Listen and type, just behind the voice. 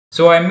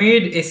So I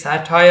made a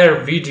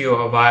satire video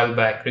a while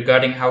back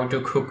regarding how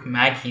to cook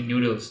Maggi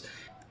noodles.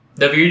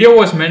 The video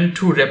was meant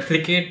to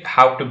replicate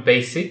how to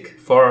basic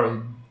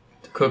for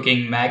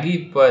cooking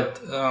Maggi,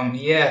 but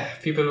yeah,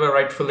 people were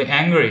rightfully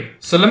angry.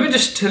 So let me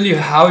just tell you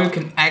how you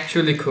can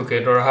actually cook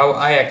it, or how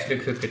I actually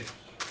cook it.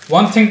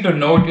 One thing to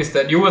note is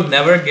that you will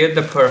never get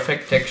the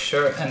perfect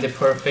texture and the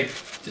perfect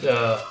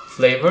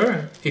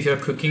flavor if you're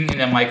cooking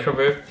in a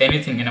microwave,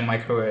 anything in a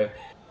microwave.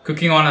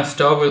 Cooking on a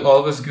stove will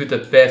always give the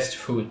best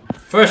food.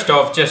 First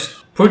off,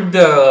 just put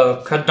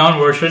the cut down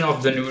version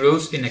of the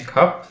noodles in a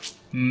cup,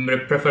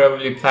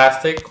 preferably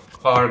plastic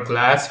or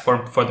glass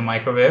for the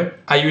microwave.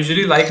 I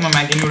usually like my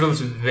Maggi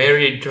noodles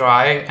very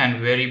dry and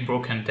very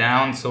broken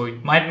down, so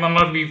it might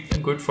not be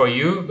good for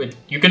you, but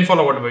you can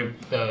follow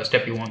whatever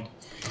step you want.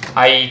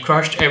 I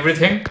crushed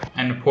everything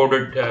and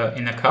poured it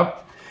in a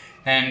cup,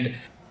 and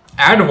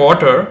add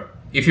water.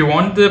 If you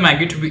want the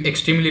Maggi to be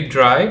extremely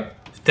dry,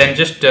 then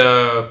just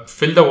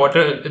fill the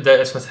water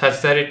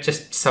such that it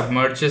just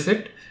submerges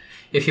it.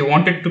 If you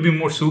want it to be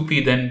more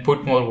soupy, then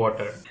put more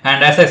water.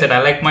 And as I said,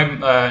 I like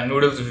my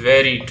noodles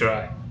very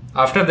dry.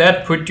 After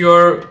that, put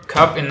your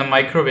cup in the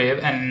microwave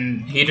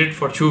and heat it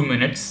for 2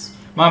 minutes.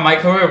 My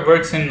microwave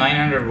works in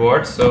 900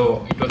 watts,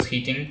 so it was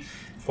heating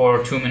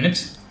for 2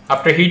 minutes.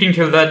 After heating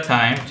till that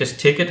time, just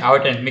take it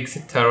out and mix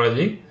it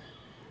thoroughly.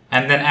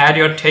 And then add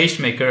your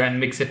tastemaker and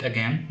mix it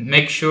again.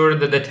 Make sure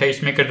that the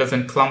tastemaker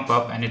doesn't clump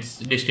up and it's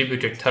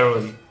distributed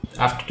thoroughly.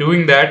 After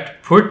doing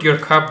that, put your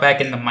cup back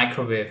in the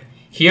microwave.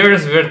 Here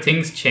is where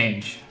things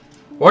change.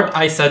 What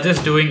I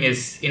suggest doing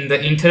is, in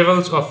the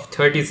intervals of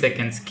 30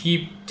 seconds,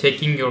 keep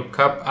taking your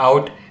cup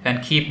out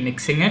and keep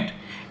mixing it.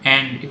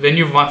 And when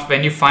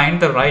you find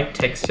the right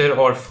texture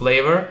or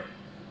flavor,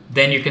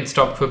 then you can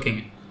stop cooking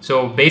it.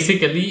 So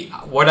basically,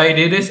 what I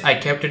did is I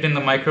kept it in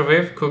the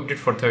microwave, cooked it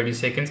for 30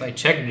 seconds. I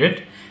checked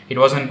it. It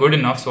wasn't good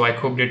enough, so I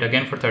cooked it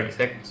again for 30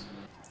 seconds.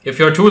 If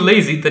you're too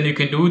lazy, then you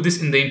can do this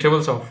in the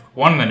intervals of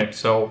 1 minute.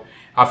 So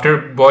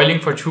after boiling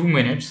for 2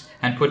 minutes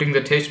and putting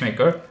the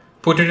tastemaker,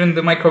 put it in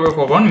the microwave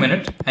for 1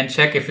 minute and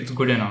check if it's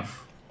good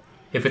enough.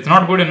 If it's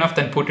not good enough,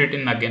 then put it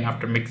in again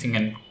after mixing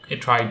and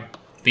try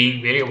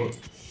being variable.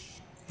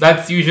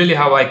 That's usually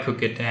how I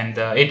cook it, and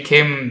it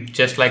came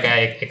just like I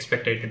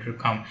expected it to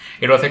come.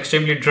 It was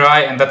extremely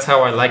dry, and that's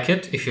how I like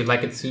it. If you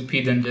like it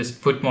soupy, then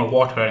just put more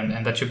water,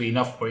 and that should be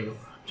enough for you.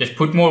 Just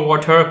put more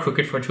water, cook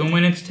it for 2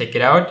 minutes, take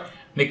it out,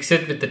 mix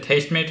it with the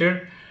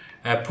tastemaker,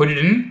 put it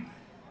in,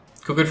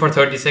 cook it for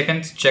 30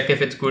 seconds, check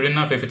if it's good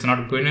enough. If it's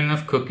not good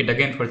enough, cook it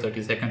again for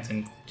 30 seconds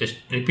and just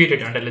repeat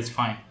it until it's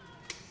fine.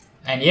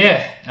 And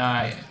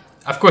yeah,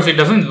 of course it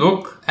doesn't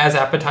look as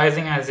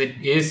appetizing as it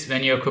is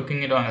when you're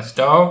cooking it on a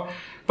stove,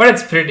 but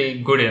it's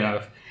pretty good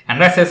enough.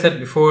 And as I said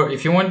before,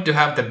 if you want to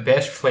have the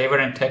best flavor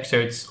and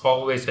texture, it's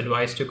always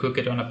advised to cook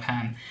it on a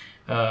pan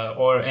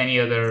or any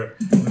other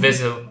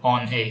vessel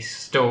on a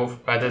stove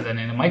rather than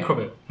in a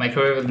microwave.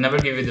 Microwave will never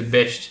give you the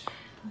best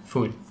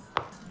food.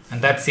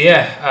 And that's,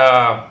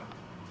 yeah,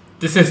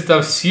 this is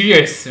the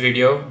serious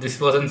video.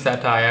 This wasn't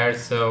satire,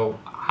 so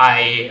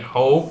I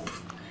hope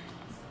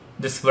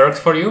this works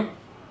for you.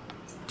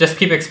 Just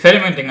keep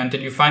experimenting until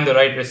you find the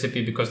right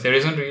recipe, because there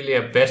isn't really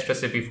a best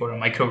recipe for a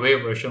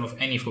microwave version of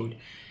any food.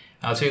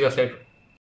 I'll see you guys later.